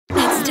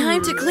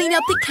Time to clean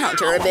up the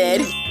counter a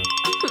bit.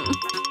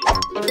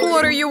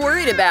 What are you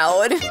worried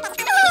about?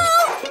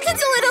 Oh,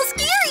 it's a little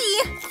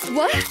scary!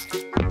 What?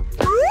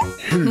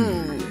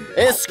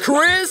 Is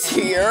Chris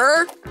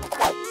here?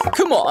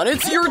 Come on,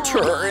 it's your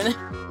turn.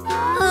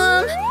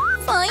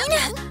 Fine.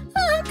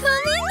 I'm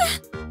coming.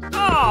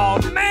 Oh,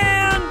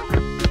 man!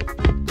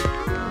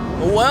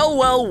 Well,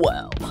 well,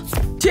 well.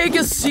 Take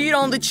a seat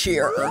on the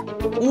chair.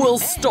 We'll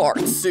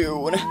start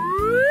soon.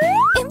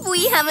 If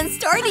we haven't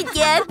started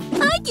yet,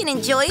 I can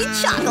enjoy a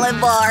chocolate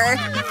bar.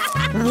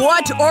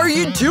 What are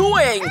you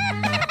doing?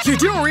 You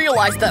do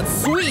realize that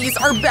sweets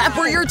are bad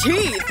for your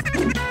teeth.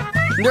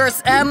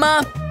 Nurse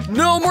Emma,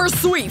 no more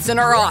sweets in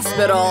our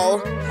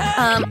hospital.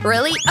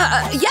 Really?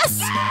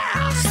 Yes!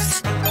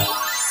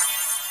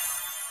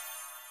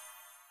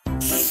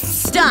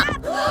 Stop!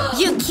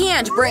 You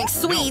can't bring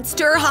sweets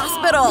to our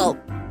hospital.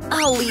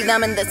 I'll leave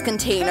them in this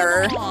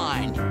container.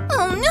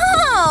 Oh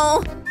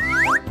no!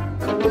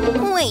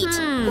 Wait,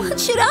 what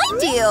should I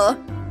do?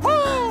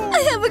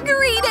 I have a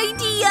great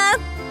idea!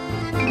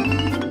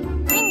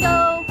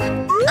 Bingo!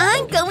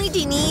 I'm going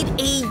to need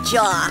a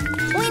jar.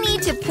 We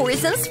need to pour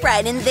some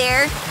Sprite in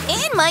there,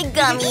 and my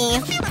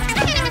gummy.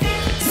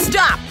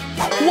 Stop!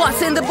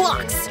 What's in the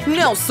box?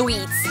 No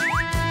sweets.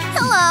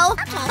 Hello.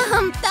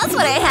 That's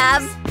what I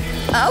have.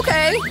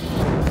 Okay.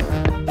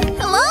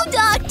 Hello,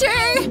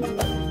 doctor!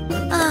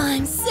 Oh,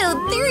 I'm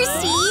so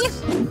thirsty.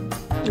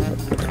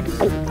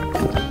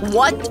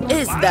 What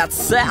is that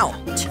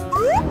sound?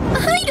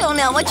 I don't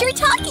know what you're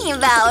talking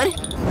about.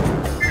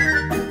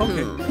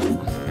 Ooh,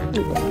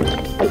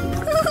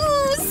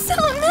 so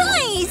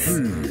nice!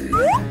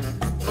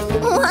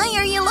 Why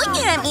are you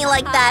looking at me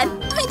like that?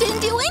 I didn't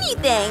do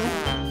anything.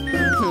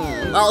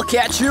 I'll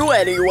catch you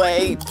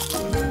anyway.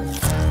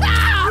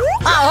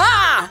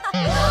 Aha!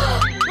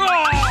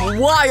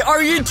 Why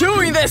are you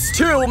doing this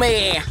to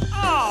me?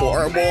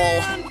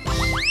 Horrible.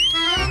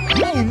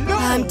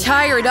 I'm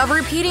tired of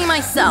repeating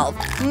myself.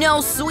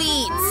 No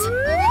sweets.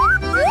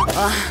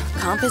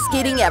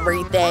 Confiscating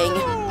everything.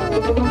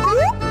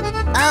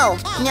 Oh,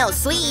 no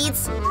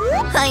sweets.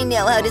 I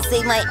know how to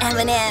save my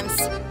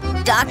M&Ms.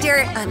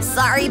 Doctor, I'm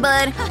sorry,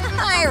 bud.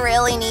 I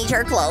really need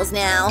your clothes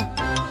now.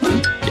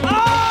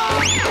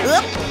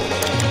 Oop.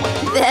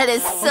 That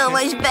is so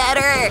much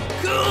better.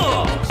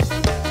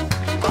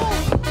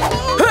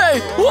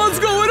 Hey, what's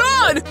going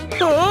on?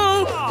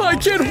 Oh, I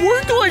can't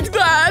work like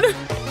that.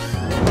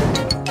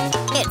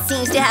 It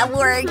seems to have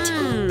worked.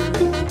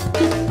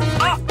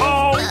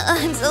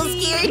 I'm so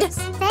scared.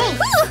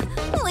 Whew,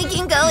 we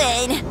can go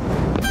in.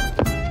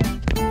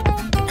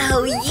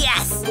 Oh,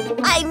 yes!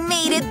 I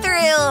made it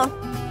through!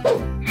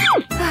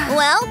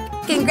 Well,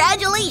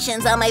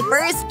 congratulations on my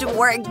first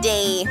work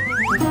day.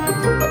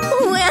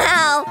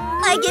 Wow!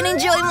 I can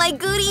enjoy my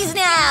goodies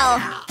now!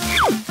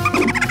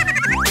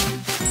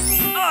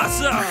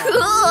 Awesome!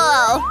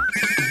 Cool!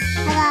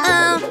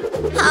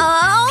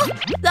 Hello?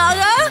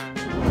 Doctor?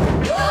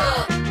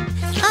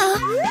 Oh,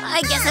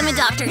 I guess I'm a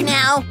doctor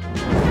now.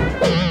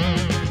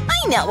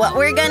 I know what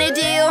we're gonna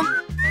do.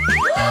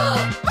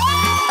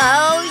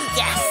 Oh,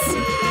 yes!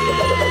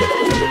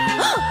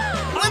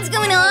 What's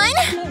going on?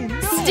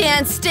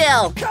 Stand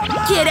still.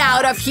 Get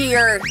out of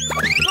here.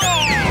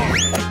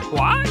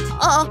 What?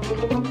 Oh,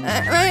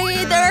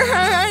 either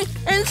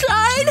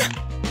inside?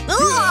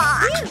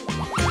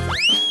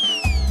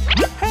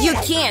 You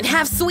can't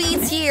have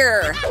sweets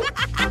here.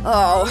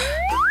 Oh.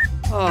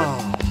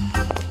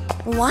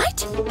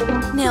 What?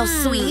 No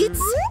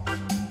sweets?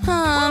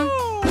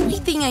 I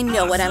think I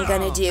know what I'm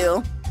gonna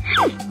do.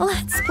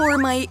 Let's pour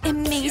my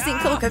amazing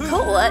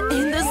Coca-Cola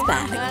in this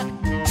bag.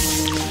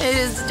 It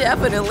is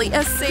definitely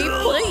a safe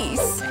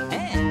place.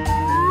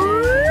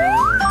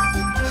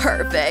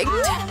 Perfect.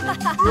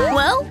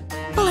 Well,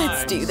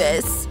 let's do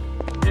this.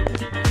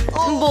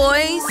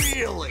 Boys.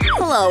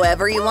 Hello,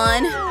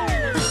 everyone.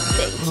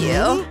 Thank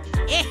you.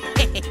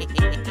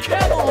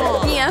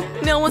 Yeah,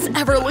 no one's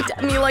ever looked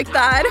at me like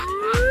that.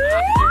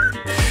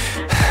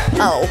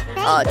 Oh,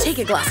 take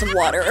a glass of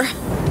water.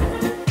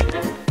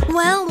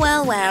 Well,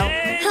 well, well.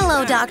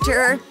 Hello,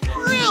 doctor.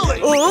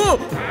 Really? Oh,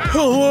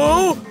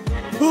 hello?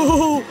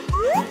 Oh.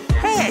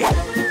 Hey!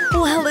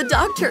 Well, the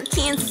doctor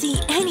can't see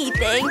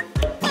anything.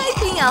 I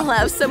think I'll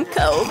have some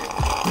Coke.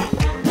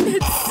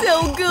 It's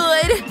so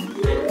good.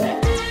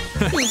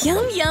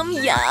 Yum, yum,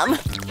 yum.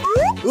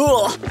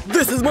 Ugh,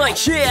 this is my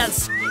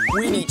chance!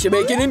 We need to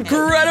make an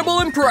incredible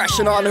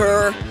impression on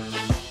her!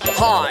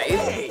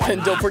 Hi!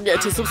 And don't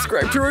forget to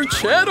subscribe to our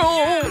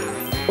channel!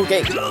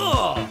 Okay,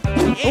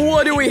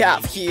 what do we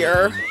have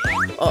here?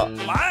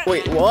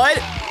 Wait, what?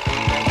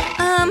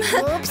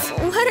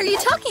 What are you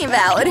talking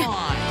about?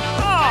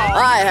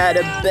 I had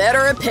a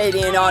better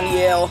opinion on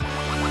you.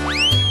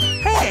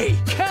 Hey!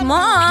 Come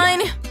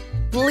on!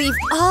 Leave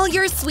all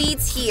your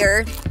sweets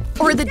here,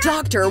 or the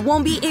doctor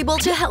won't be able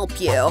to help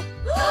you.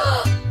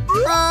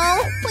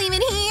 Oh, leave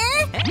it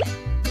here?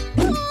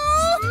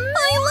 Oh,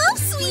 I love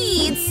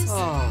sweets!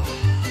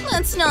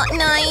 That's not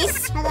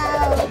nice.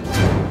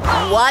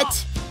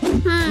 What?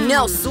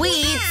 No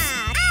sweets?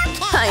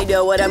 I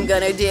know what I'm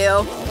gonna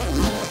do.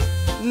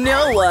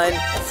 No one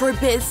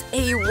forbids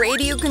a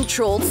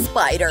radio-controlled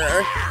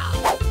spider.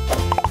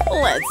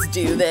 Let's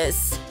do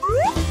this.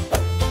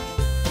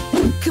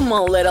 Come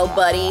on, little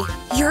buddy.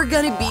 You're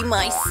gonna be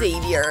my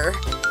savior.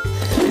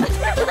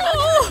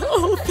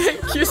 Oh,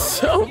 thank you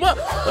so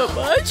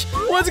much.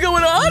 What's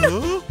going on?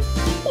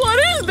 What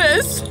is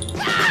this?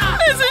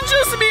 Is it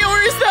just me or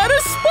is that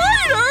a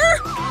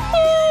spider?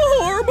 Oh,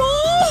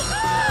 horrible.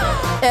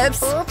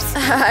 Oops.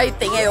 I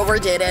think I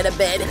overdid it a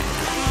bit.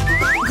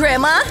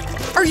 Grandma,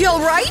 are you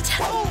alright?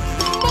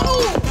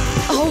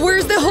 Oh,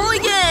 where's the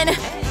hooligan?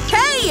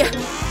 Hey,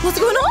 what's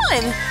going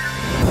on?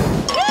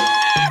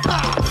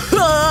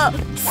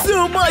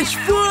 So much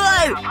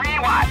fun!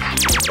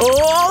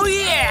 Oh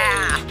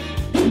yeah!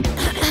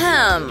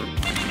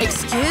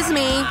 Excuse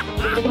me.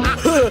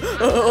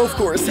 Of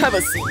course, have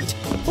a seat.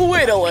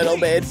 Wait a little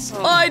bit.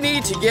 I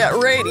need to get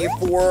ready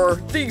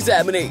for the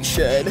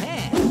examination.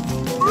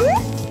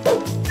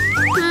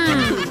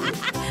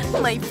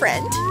 My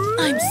friend,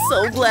 I'm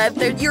so glad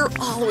that you're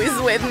always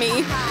with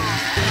me.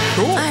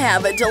 Cool. I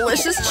have a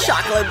delicious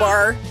chocolate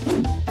bar.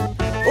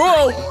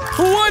 Oh,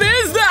 what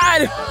is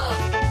that?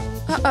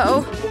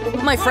 Uh-oh.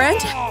 My friend?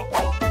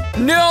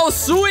 No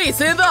sweets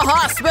in the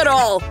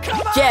hospital!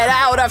 Get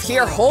out of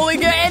here,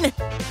 hooligan!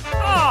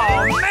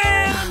 Oh,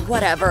 man!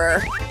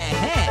 Whatever.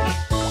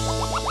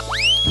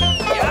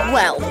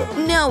 Well,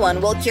 no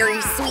one will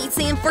carry sweets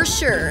in for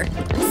sure.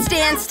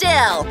 Stand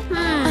still!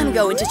 I'm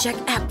going to check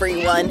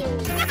everyone.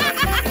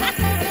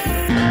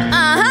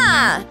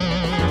 Aha!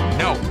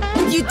 No.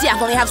 You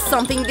definitely have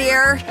something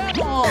there.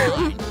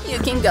 You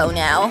can go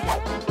now.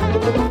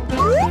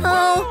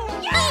 Oh,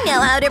 I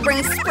know how to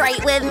bring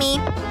Sprite with me.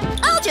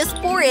 I'll just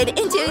pour it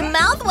into a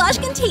mouthwash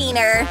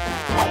container.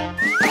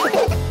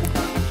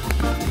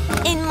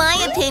 In my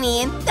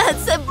opinion,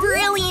 that's a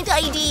brilliant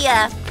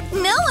idea.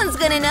 No one's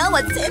gonna know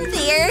what's in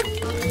there.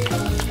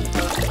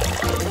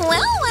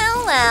 Well.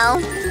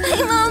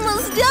 I'm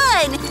almost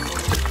done.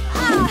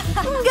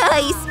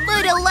 Guys,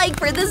 put a like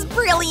for this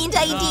brilliant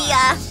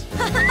idea.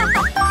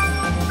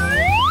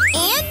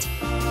 And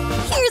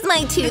here's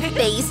my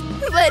toothpaste,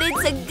 but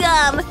it's a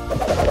gum.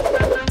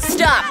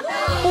 Stop!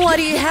 What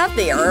do you have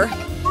there?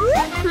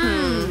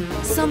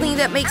 Something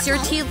that makes your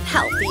teeth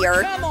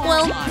healthier.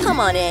 Well, come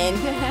on in.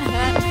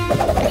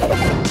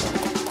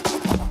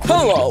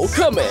 Hello,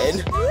 come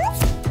in.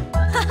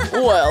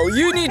 Well,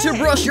 you need to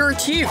brush your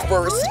teeth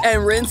first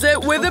and rinse it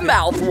with a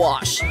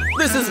mouthwash.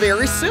 This is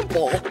very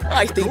simple.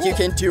 I think you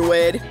can do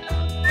it.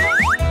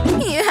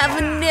 You have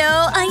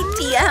no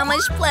idea how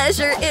much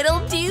pleasure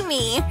it'll do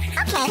me.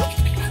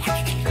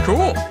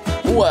 Cool.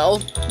 Well,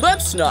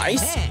 that's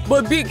nice,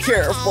 but be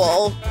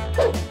careful.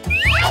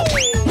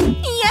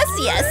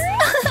 Yes,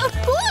 of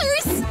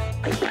course.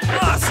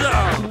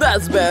 Awesome!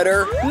 That's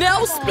better.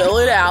 Now spill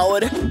it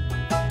out.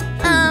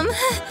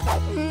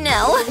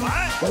 No.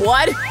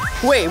 What?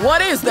 Wait,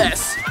 what is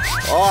this?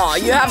 Oh,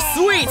 you have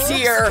sweets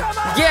here!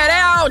 Get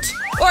out!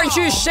 Aren't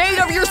you ashamed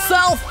of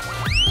yourself?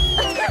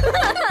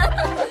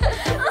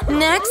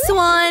 Next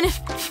one.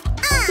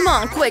 Come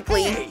on,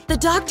 quickly. The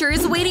doctor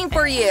is waiting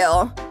for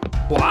you.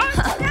 What?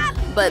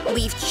 But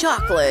leave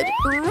chocolate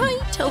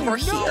right over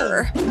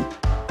here.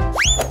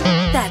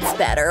 That's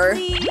better.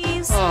 Do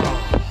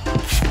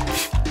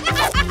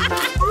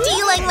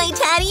you like my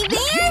teddy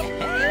bear?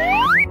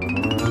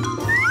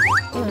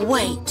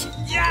 Wait.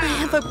 I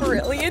have a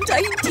brilliant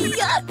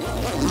idea.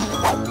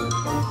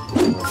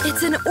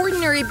 It's an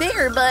ordinary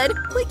bear, but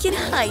we can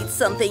hide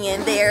something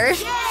in there.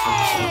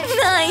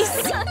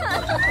 Nice.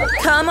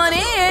 Come on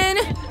in.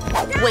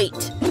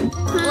 Wait.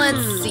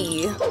 Let's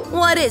see.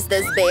 What is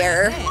this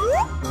bear?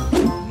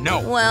 No.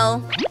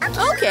 Well,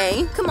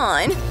 okay. Come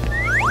on.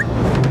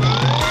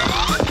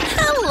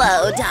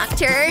 Hello,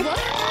 Doctor.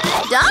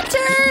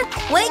 Doctor,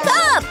 wake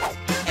up!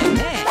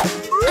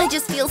 I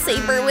just feel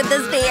safer with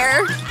this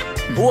bear.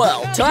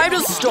 Well, time to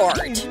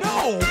start.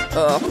 No.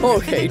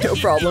 Okay, no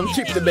problem.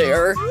 Keep the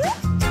bear.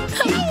 Of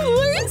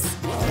course.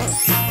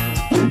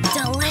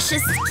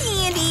 Delicious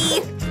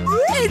candy.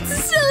 It's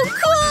so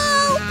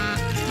cool.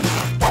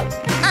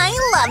 I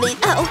love it.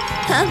 Oh,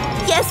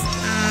 yes.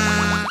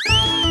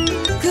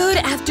 Good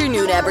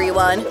afternoon,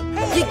 everyone.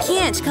 You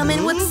can't come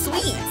in with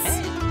sweets.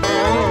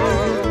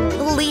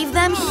 Leave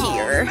them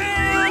here.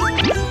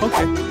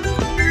 Okay.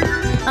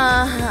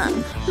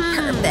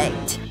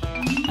 Perfect.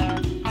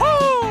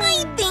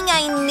 I think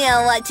I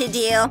know what to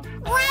do.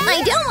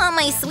 I don't want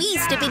my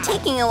sweets to be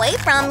taken away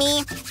from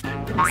me.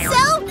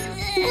 So,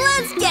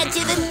 let's get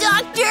to the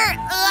doctor.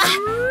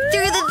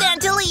 Through the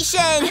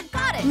ventilation.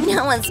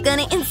 No one's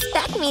gonna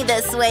inspect me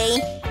this way.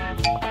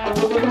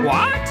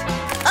 What?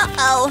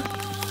 Uh-oh.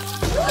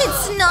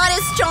 It's not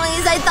as strong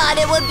as I thought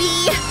it would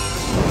be.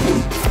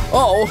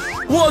 Oh,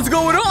 what's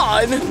going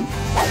on?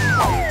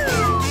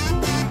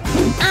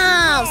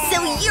 Oh,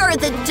 so you're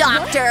the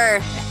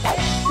doctor.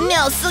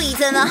 No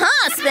sweets in the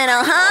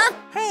hospital, huh?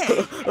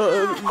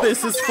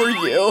 This is for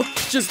you.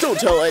 Just don't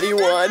tell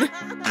anyone.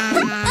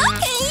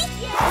 Okay.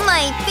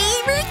 My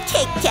favorite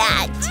Kit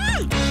Kat.